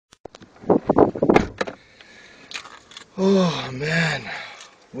Oh man,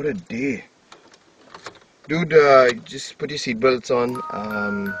 what a day. Dude, just put your seatbelts on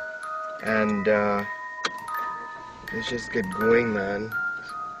and let's just get going, man.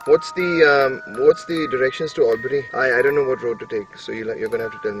 What's the directions to Albury? I don't know what road to take, so you're gonna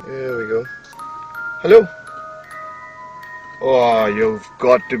have to tell me. Here we go. Hello? Oh, you've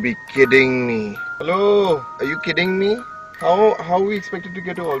got to be kidding me. Hello? Are you kidding me? How are we expected to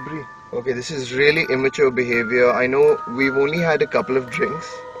get to Albury? Okay, this is really immature behavior. I know we've only had a couple of drinks,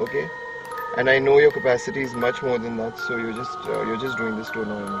 okay? And I know your capacity is much more than that, so you're just doing this to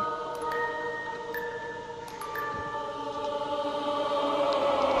annoy me.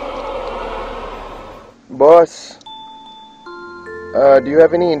 Boss, do you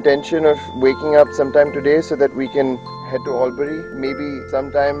have any intention of waking up sometime today so that we can head to Albury? Maybe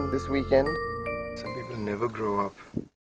sometime this weekend? Some people never grow up.